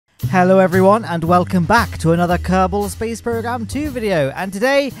Hello everyone and welcome back to another Kerbal Space Program 2 video, and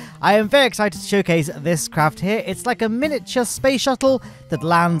today I am very excited to showcase this craft here. It's like a miniature space shuttle that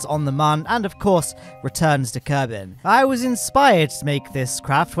lands on the Mun and of course returns to Kerbin. I was inspired to make this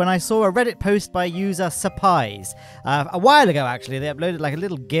craft when I saw a Reddit post by user Suppise. A while ago actually, they uploaded like a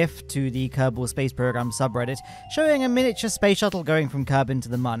little GIF to the Kerbal Space Program subreddit showing a miniature space shuttle going from Kerbin to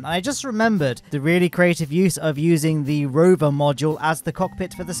the Mun, and I just remembered the really creative use of using the Rover module as the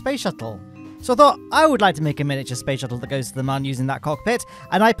cockpit for the space shuttle. So I thought I would like to make a miniature space shuttle that goes to the Mun using that cockpit,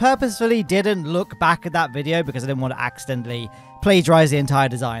 and I purposefully didn't look back at that video because I didn't want to accidentally plagiarize the entire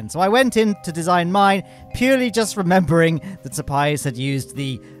design. So I went in to design mine purely just remembering that Suppise had used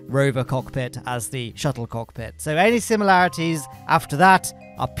the Rover Cockpit as the shuttle cockpit. So any similarities after that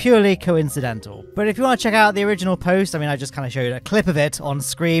are purely coincidental. But if you want to check out the original post, I mean, I just kind of showed a clip of it on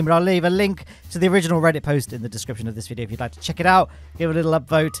screen, but I'll leave a link to the original Reddit post in the description of this video if you'd like to check it out, give a little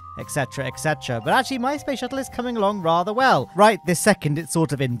upvote, etc, etc. But actually, my space shuttle is coming along rather well. Right this second, it's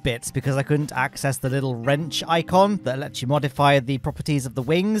sort of in bits because I couldn't access the little wrench icon that lets you modify the properties of the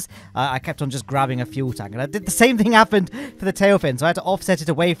wings. I kept on just grabbing a fuel tank, and I did the same thing happened for the tail fin, so I had to offset it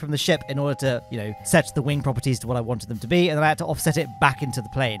away from the ship in order to, you know, set the wing properties to what I wanted them to be, and then I had to offset it back into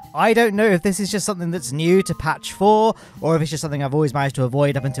the plane. I don't know if this is just something that's new to patch 4, or if it's just something I've always managed to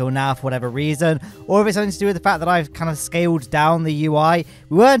avoid up until now for whatever reason, or if it's something to do with the fact that I've kind of scaled down the UI.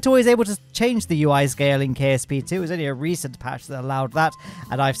 We weren't always able to change the UI scale in KSP 2. It was only a recent patch that allowed that,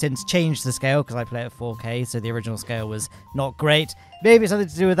 and I've since changed the scale because I play at 4K, so the original scale was not great. Maybe it's something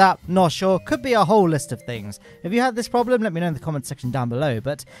to do with that, not sure. Could be a whole list of things. If you had this problem, let me know in the comment section down below.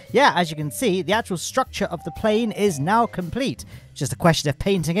 But yeah, as you can see, the actual structure of the plane is now complete. Just a question of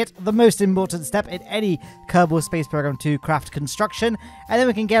painting it, the most important step in any Kerbal Space Program 2 craft construction, and then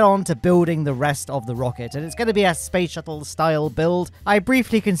we can get on to building the rest of the rocket, and it's going to be a space shuttle style build. I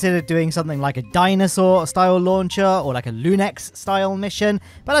briefly considered doing something like a dinosaur style launcher or like a Lunex style mission,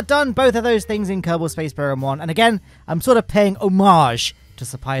 but I've done both of those things in Kerbal Space Program 1, and again, I'm sort of paying homage to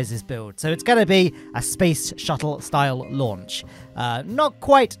Suppise's build. So it's going to be a space shuttle style launch. Not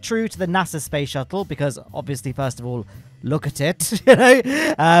quite true to the NASA space shuttle because obviously, first of all, look at it, you know?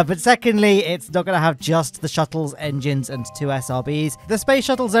 But secondly, it's not going to have just the shuttle's engines and 2 SRBs. The space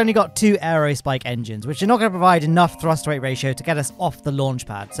shuttle's only got 2 aerospike engines, which are not going to provide enough thrust-to-weight ratio to get us off the launch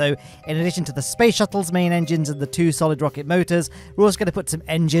pad. So in addition to the space shuttle's main engines and the 2 solid rocket motors, we're also going to put some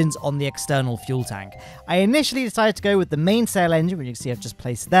engines on the external fuel tank. I initially decided to go with the mainsail engine, which you can see I've just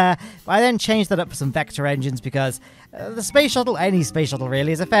placed there, but I then changed that up for some vector engines because the space shuttle, any space shuttle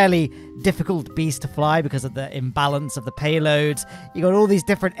really, is a fairly difficult beast to fly because of the imbalance of the payloads. You got all these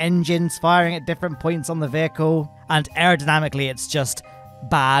different engines firing at different points on the vehicle, and aerodynamically it's just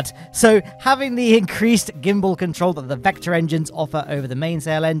bad. So having the increased gimbal control that the vector engines offer over the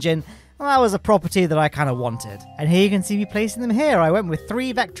mainsail engine, well, that was a property that I kind of wanted. And here you can see me placing them here. I went with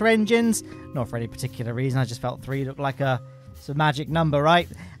 3 vector engines, not for any particular reason, I just felt 3 looked like it's a magic number, right?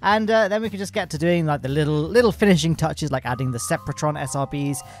 And then we can just get to doing like the little finishing touches, like adding the Sepratron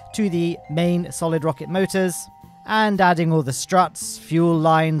SRBs to the main solid rocket motors, and adding all the struts, fuel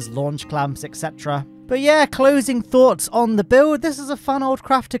lines, launch clamps, etc. But yeah, closing thoughts on the build. This is a fun old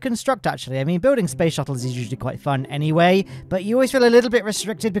craft to construct, actually. I mean, building space shuttles is usually quite fun anyway, but you always feel a little bit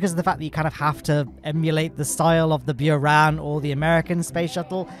restricted because of the fact that you kind of have to emulate the style of the Buran or the American space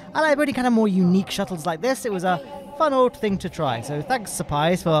shuttle. I like building kind of more unique shuttles like this. It was a fun old thing to try. So thanks,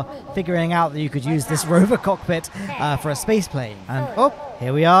 Suppise, for figuring out that you could use this Rover Cockpit for a space plane. And oh,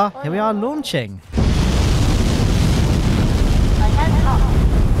 here we are launching.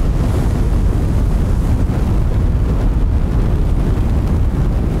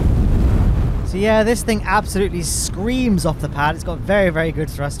 So yeah, this thing absolutely screams off the pad. It's got very, very good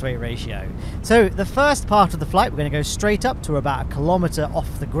thrust-to-weight ratio. So the first part of the flight, we're going to go straight up to about 1 kilometer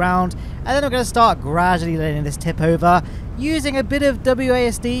off the ground, and then we're going to start gradually letting this tip over, using a bit of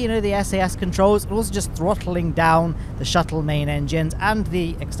WASD, you know, the SAS controls, and also just throttling down the shuttle main engines and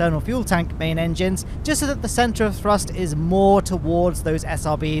the external fuel tank main engines, just so that the center of thrust is more towards those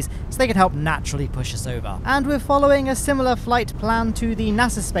SRBs, so they can help naturally push us over. And we're following a similar flight plan to the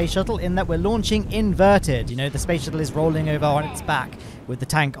NASA space shuttle in that we're launching inverted. You know, the space shuttle is rolling over on its back with the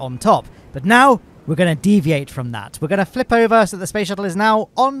tank on top. But now we're going to deviate from that. We're going to flip over so that the Space Shuttle is now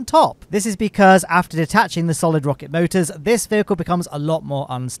on top. This is because after detaching the solid rocket motors, this vehicle becomes a lot more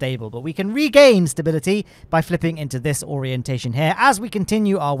unstable, but we can regain stability by flipping into this orientation here as we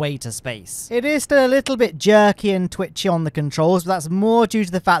continue our way to space. It is still a little bit jerky and twitchy on the controls, but that's more due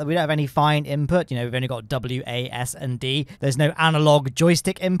to the fact that we don't have any fine input. You know, we've only got W, A, S, and D. There's no analog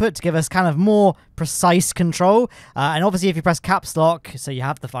joystick input to give us kind of more precise control. And obviously if you press caps lock, so you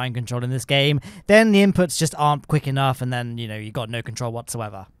have the fine control in this game, then the inputs just aren't quick enough, and then, you know, you've got no control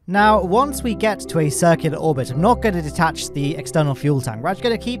whatsoever. Now, once we get to a circular orbit, I'm not going to detach the external fuel tank. We're actually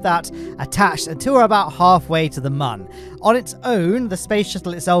going to keep that attached until we're about halfway to the Mun. On its own, the Space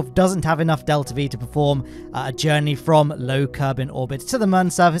Shuttle itself doesn't have enough delta V to perform a journey from low Kerbin orbit to the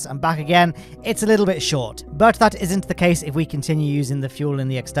Mun surface and back again. It's a little bit short, but that isn't the case if we continue using the fuel in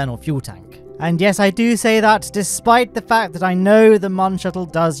the external fuel tank. And yes, I do say that despite the fact that I know the Mun shuttle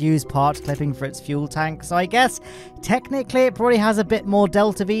does use part clipping for its fuel tank, so I guess technically it probably has a bit more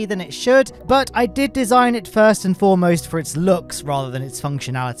delta V than it should, but I did design it first and foremost for its looks rather than its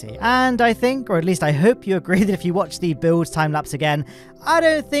functionality. And I think, or at least I hope you agree, that if you watch the build time lapse again, I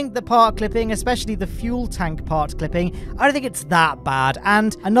don't think the part clipping, especially the fuel tank part clipping, I don't think it's that bad.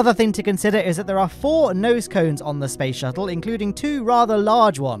 And another thing to consider is that there are 4 nose cones on the Space Shuttle, including 2 rather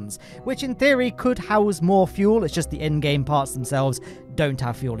large ones, which in theory could house more fuel. It's just the in-game parts themselves don't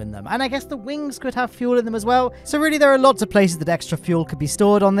have fuel in them. And I guess the wings could have fuel in them as well. So really there are lots of places that extra fuel could be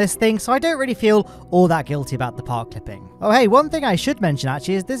stored on this thing, so I don't really feel all that guilty about the part clipping. Oh hey, one thing I should mention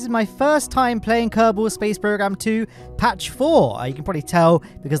actually is this is my first time playing Kerbal Space Program 2 Patch 4. You can probably tell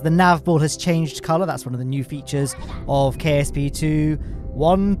because the nav board has changed color. That's one of the new features of KSP 2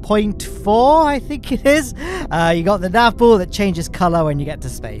 1.4, I think it is. You got the nav ball that changes color when you get to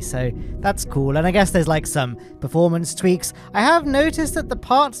space, so that's cool. And I guess there's like some performance tweaks. I have noticed that the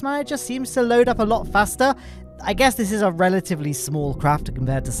parts manager seems to load up a lot faster. I guess this is a relatively small craft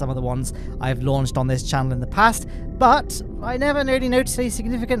compared to some of the ones I've launched on this channel in the past, but I never really noticed a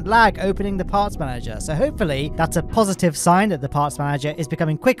significant lag opening the parts manager, so hopefully that's a positive sign that the parts manager is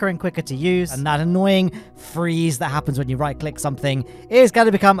becoming quicker and quicker to use, and that annoying freeze that happens when you right-click something is going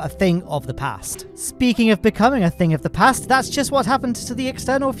to become a thing of the past. Speaking of becoming a thing of the past, that's just what happened to the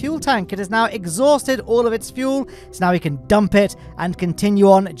external fuel tank. It has now exhausted all of its fuel, so now we can dump it and continue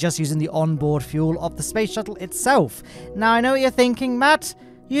on just using the onboard fuel of the Space Shuttle itself. Now I know what you're thinking, Matt.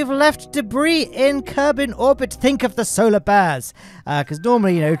 You've left debris in Kerbin orbit. Think of the solar bears. Because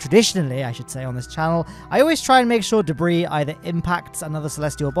normally, you know, traditionally, I should say, on this channel, I always try and make sure debris either impacts another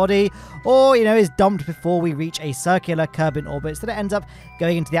celestial body or, you know, is dumped before we reach a circular Kerbin orbit so that it ends up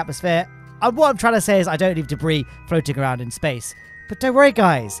going into the atmosphere. And what I'm trying to say is I don't leave debris floating around in space. But don't worry,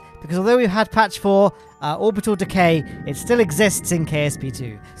 guys, because although we've had patch 4, orbital decay, it still exists in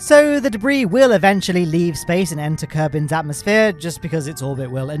KSP2. So the debris will eventually leave space and enter Kerbin's atmosphere, just because its orbit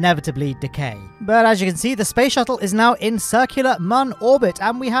will inevitably decay. But as you can see, the Space Shuttle is now in circular Mun orbit,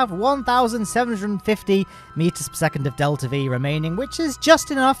 and we have 1,750 meters per second of delta V remaining, which is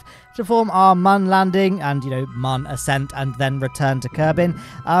just enough to form our Mun landing and, you know, Mun ascent and then return to Kerbin.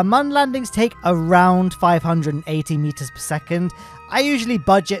 Mun landings take around 580 meters per second. I usually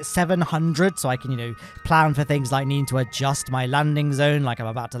budget 700 so I can, you know, plan for things like needing to adjust my landing zone, like I'm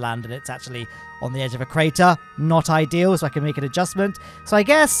about to land and it's actually on the edge of a crater. Not ideal, so I can make an adjustment. So I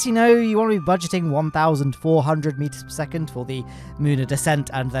guess, you know, you want to be budgeting 1,400 meters per second for the lunar descent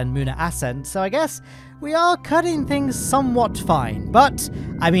and then lunar ascent. So I guess we are cutting things somewhat fine. But,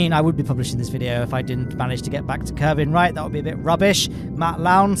 I mean, I would be publishing this video if I didn't manage to get back to Kerbin, right? That would be a bit rubbish. Matt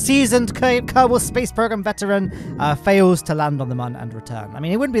Lowne, seasoned Kerbal Space Program veteran, fails to land on the Mun and return. I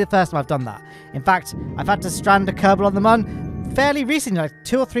mean, it wouldn't be the first time I've done that. In fact, I've had to strand a Kerbal on the Mun fairly recently, like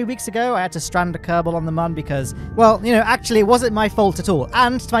 2 or 3 weeks ago. I had to strand a Kerbal on the Mun because, well, you know, actually it wasn't my fault at all.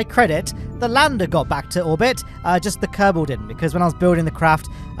 And to my credit, the lander got back to orbit, just the Kerbal didn't, because when I was building the craft,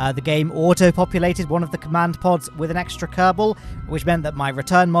 the game auto-populated one of the command pods with an extra Kerbal, which meant that my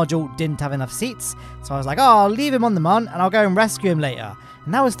return module didn't have enough seats. So I was like, oh, I'll leave him on the Mun and I'll go and rescue him later.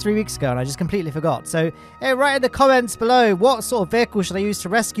 And that was 3 weeks ago, and I just completely forgot. So, hey, write in the comments below, what sort of vehicle should I use to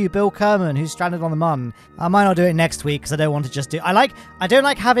rescue Bill Kerman, who's stranded on the Mun? I might not do it next week, because I don't want to just do... I don't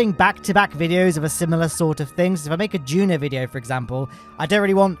like having back-to-back videos of a similar sort of thing. So if I make a Juno video, for example, I don't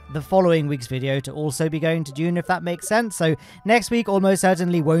really want the following week's video to also be going to Juno, if that makes sense. So next week almost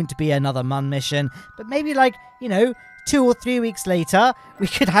certainly won't be another Mun mission, but maybe, like, you know, 2 or 3 weeks later, we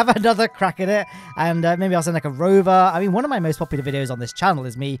could have another crack at it, and maybe I'll send like a rover. I mean, one of my most popular videos on this channel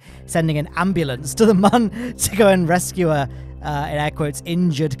is me sending an ambulance to the Mun to go and rescue a in air quotes,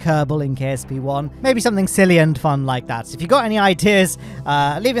 injured Kerbal in KSP1. Maybe something silly and fun like that. So if you've got any ideas,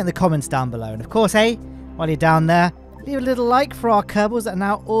 leave it in the comments down below. And of course, hey, while you're down there, leave a little like for our Kerbals that are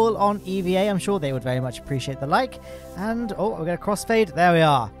now all on EVA. I'm sure they would very much appreciate the like. And, oh, we're going to crossfade. There we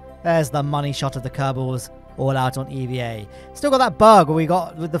are. There's the money shot of the Kerbals all out on EVA. Still got that bug where we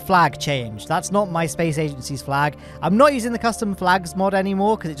got with the flag changed. That's not my space agency's flag. I'm not using the custom flags mod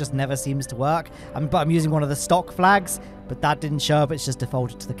anymore because it just never seems to work. But I'm using one of the stock flags, but that didn't show up. It's just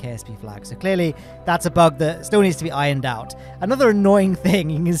defaulted to the KSP flag. So clearly that's a bug that still needs to be ironed out. Another annoying thing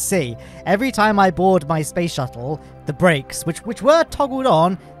you can see, every time I board my space shuttle, the brakes, which were toggled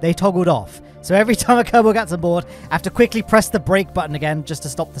on, they toggled off. So every time a Kerbal gets aboard, I have to quickly press the brake button again just to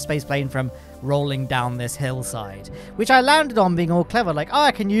stop the space plane from rolling down this hillside, which I landed on being all clever, like, oh,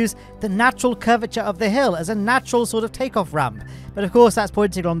 I can use the natural curvature of the hill as a natural sort of takeoff ramp. But of course, that's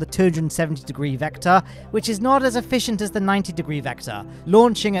pointing on the 270-degree vector, which is not as efficient as the 90-degree vector.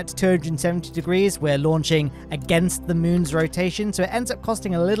 Launching at 270 degrees, we're launching against the moon's rotation, so it ends up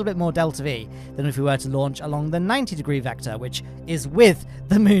costing a little bit more delta V than if we were to launch along the 90-degree vector, which is with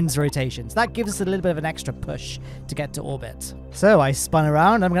the moon's rotation. So that gives us a little bit of an extra push to get to orbit. So I spun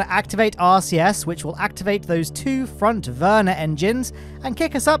around. I'm going to activate RCS, which will activate those two front Werner engines and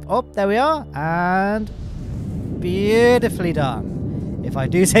kick us up. Oh, there we are. And beautifully done, if I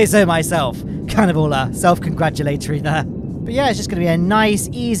do say so myself. Kind of all self-congratulatory there. But yeah, it's just going to be a nice,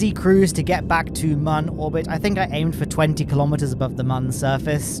 easy cruise to get back to Mun orbit. I think I aimed for 20 kilometers above the Mun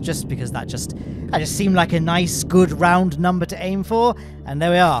surface, just because that just seemed like a nice, good, round number to aim for. And there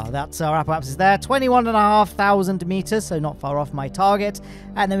we are. That's our apoapsis there. 21,500 meters, so not far off my target.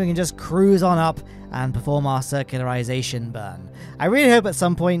 And then we can just cruise on up and perform our circularization burn. I really hope at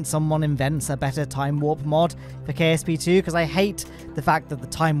some point someone invents a better time warp mod for KSP2, because I hate the fact that the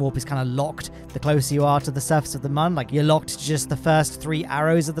time warp is kind of locked the closer you are to the surface of the Mun. Like, you're locked to just the first 3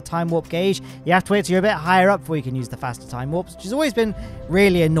 arrows of the time warp gauge. You have to wait till you're a bit higher up before you can use the faster time warps, which has always been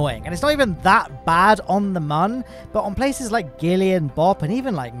really annoying. And it's not even that bad on the Mun, but on places like Gili and Bop, and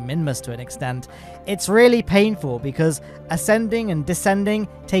even like Minmus to an extent, it's really painful because ascending and descending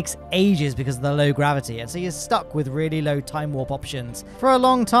takes ages because of the low gravity, and so you're stuck with really low time warp options for a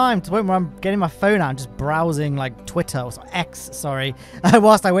long time, to the point where I'm getting my phone out and just browsing like Twitter, or X, sorry,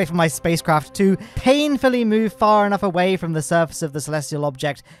 whilst I wait for my spacecraft to painfully move far enough away from the surface of the celestial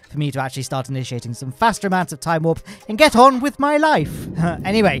object for me to actually start initiating some faster amounts of time warp and get on with my life.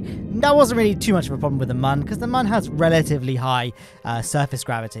 Anyway, that wasn't really too much of a problem with the Mun, because the Mun has relatively high surface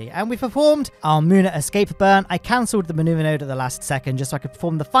gravity, and we performed our Muna escape burn. I cancelled the maneuver node at the last second just so I could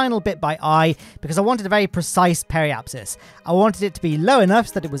perform the final bit by eye, because I wanted a very precise periapsis. I wanted it to be low enough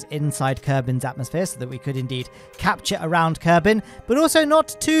so that it was inside Kerbin's atmosphere, so that we could indeed capture around Kerbin, but also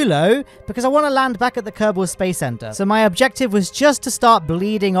not too low, because I want to land back at the Kerbal Space Center. So my objective was just to start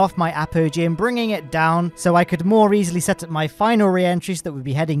bleeding off my apogee and bringing it down so I could more easily set up my final re-entry so that we'd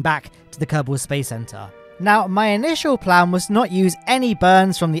be heading back to the Kerbal Space Center. Now, my initial plan was to not use any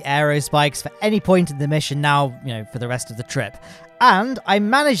burns from the aero spikes for any point in the mission now, for the rest of the trip. And I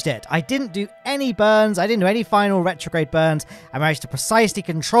managed it. I didn't do any burns. I didn't do any final retrograde burns. I managed to precisely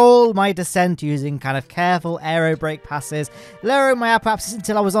control my descent using kind of careful aero brake passes, lowering my apoapsis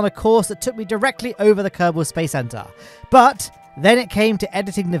until I was on a course that took me directly over the Kerbal Space Center. But then it came to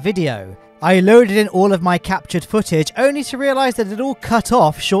editing the video. I loaded in all of my captured footage, only to realise that it all cut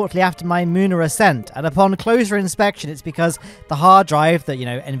off shortly after my lunar ascent, and upon closer inspection it's because the hard drive that,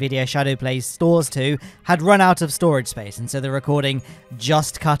 NVIDIA Shadowplay stores to had run out of storage space, and so the recording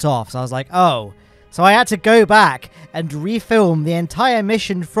just cut off. So I was like, oh. So I had to go back and refilm the entire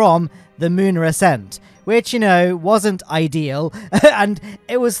mission from the lunar ascent, which, wasn't ideal, and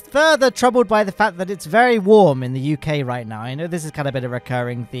it was further troubled by the fact that it's very warm in the UK right now. I know this is kind of been a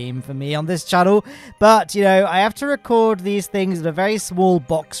recurring theme for me on this channel, but, I have to record these things in a very small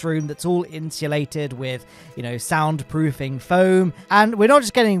box room that's all insulated with, soundproofing foam, and we're not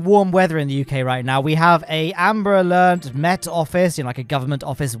just getting warm weather in the UK right now. We have a Amber Alert Met office, like a government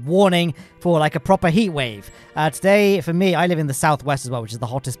office, warning for like a proper heat wave. Today, for me, I live in the southwest as well, which is the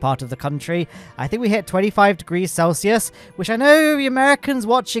hottest part of the country. I think we hit 25 degrees Celsius, which I know the Americans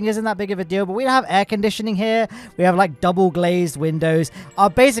watching isn't that big of a deal, but we don't have air conditioning here. We have like double glazed windows.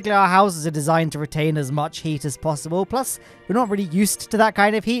 Basically, our houses are designed to retain as much heat as possible. Plus, we're not really used to that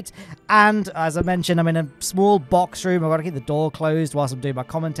kind of heat. And as I mentioned, I'm in a small box room. I've got to keep the door closed whilst I'm doing my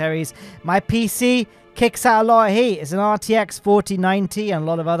commentaries. My PC kicks out a lot of heat. It's an RTX 4090 and a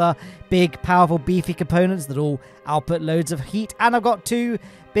lot of other big, powerful, beefy components that all output loads of heat. And I've got 2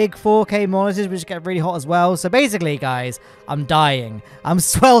 big 4K monitors which get really hot as well. So basically, guys, I'm dying. I'm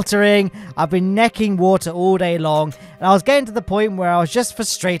sweltering. I've been necking water all day long. And I was getting to the point where I was just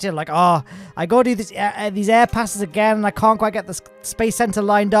frustrated. Like, oh, I got to do these air passes again and I can't quite get the Space Center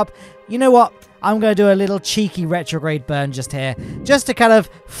lined up. You know what? I'm going to do a little cheeky retrograde burn just here, just to kind of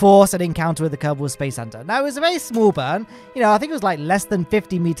force an encounter with the Kerbal Space Center. Now, it was a very small burn. You know, I think it was like less than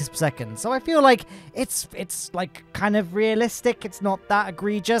 50 meters per second. So I feel like it's like kind of realistic. It's not that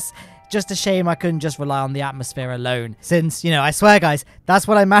egregious. Just a shame I couldn't just rely on the atmosphere alone. Since, you know, I swear, guys, that's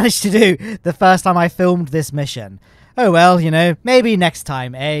what I managed to do the first time I filmed this mission. Oh well, you know, maybe next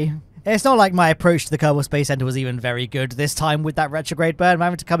time, eh? It's not like my approach to the Kerbal Space Center was even very good this time with that retrograde burn. I'm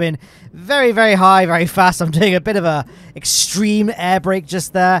having to come in very, very high, very fast. I'm doing a bit of a extreme air brake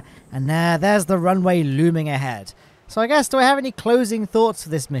just there. And there's the runway looming ahead. So I guess, do I have any closing thoughts for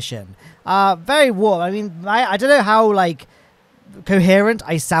this mission? Very warm. I mean, I don't know how, like, coherent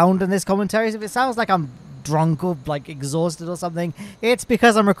I sound in this commentary. If it sounds like I'm drunk or like exhausted or something, it's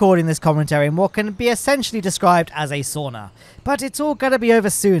because I'm recording this commentary in what can be essentially described as a sauna. But it's all gonna be over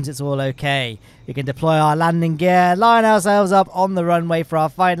soon, so it's all okay. We can deploy our landing gear, line ourselves up on the runway for our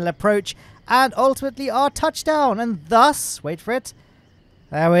final approach, and ultimately our touchdown. And thus, wait for it,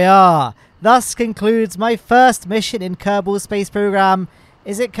 there we are. Thus concludes my first mission in Kerbal Space Program.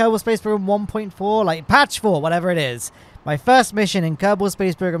 Is it Kerbal Space Program 1.4? Like patch 4, whatever it is. My first mission in Kerbal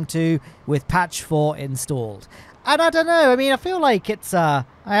Space Program 2 with patch 4 installed. And I don't know, I mean, I feel like it's, I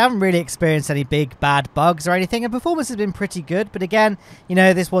haven't really experienced any big bad bugs or anything, and performance has been pretty good, but again, you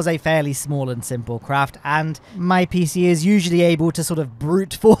know, this was a fairly small and simple craft, and my PC is usually able to sort of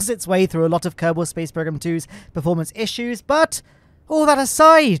brute force its way through a lot of Kerbal Space Program 2's performance issues, but all that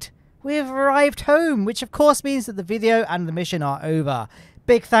aside, we've arrived home, which of course means that the video and the mission are over.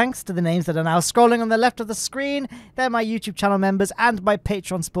 Big thanks to the names that are now scrolling on the left of the screen. They're my YouTube channel members and my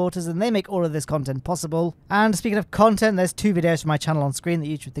Patreon supporters, and they make all of this content possible. And speaking of content, there's 2 videos from my channel on screen that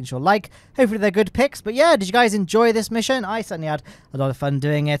YouTube thinks you'll like. Hopefully they're good picks. But yeah, did you guys enjoy this mission? I certainly had a lot of fun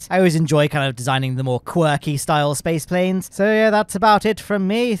doing it. I always enjoy kind of designing the more quirky style space planes. So yeah, that's about it from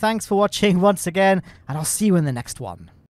me. Thanks for watching once again, and I'll see you in the next one.